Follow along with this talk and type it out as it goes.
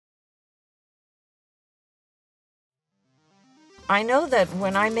I know that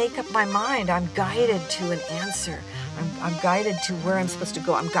when I make up my mind, I'm guided to an answer. I'm guided to where I'm supposed to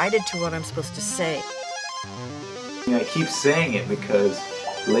go. I'm guided to what I'm supposed to say. I keep saying it because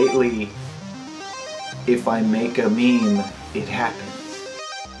lately, if I make a meme, it happens.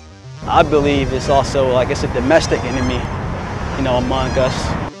 I believe it's also, like, it's a domestic enemy, you know, among us.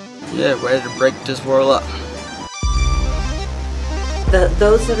 Yeah, ready to break this world up.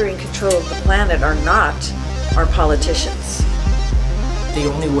 Those that are in control of the planet are not our politicians. The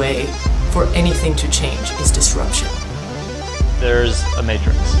only way for anything to change is disruption. There's a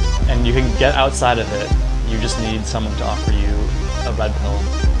matrix, and you can get outside of it. You just need someone to offer you a red pill.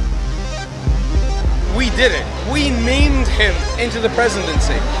 We did it. We memed him into the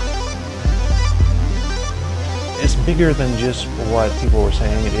presidency. It's bigger than just what people were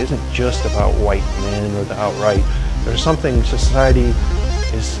saying. It isn't just about white men or the outright. There's something society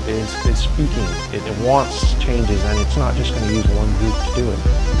is speaking. It wants changes, and it's not just going to use one group to do it.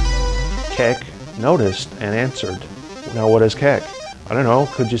 Keck noticed and answered. Now what is Keck? I don't know,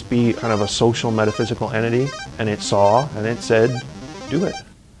 could just be kind of a social metaphysical entity, and it saw and it said, do it.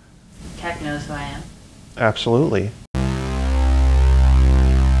 Keck knows who I am. Absolutely.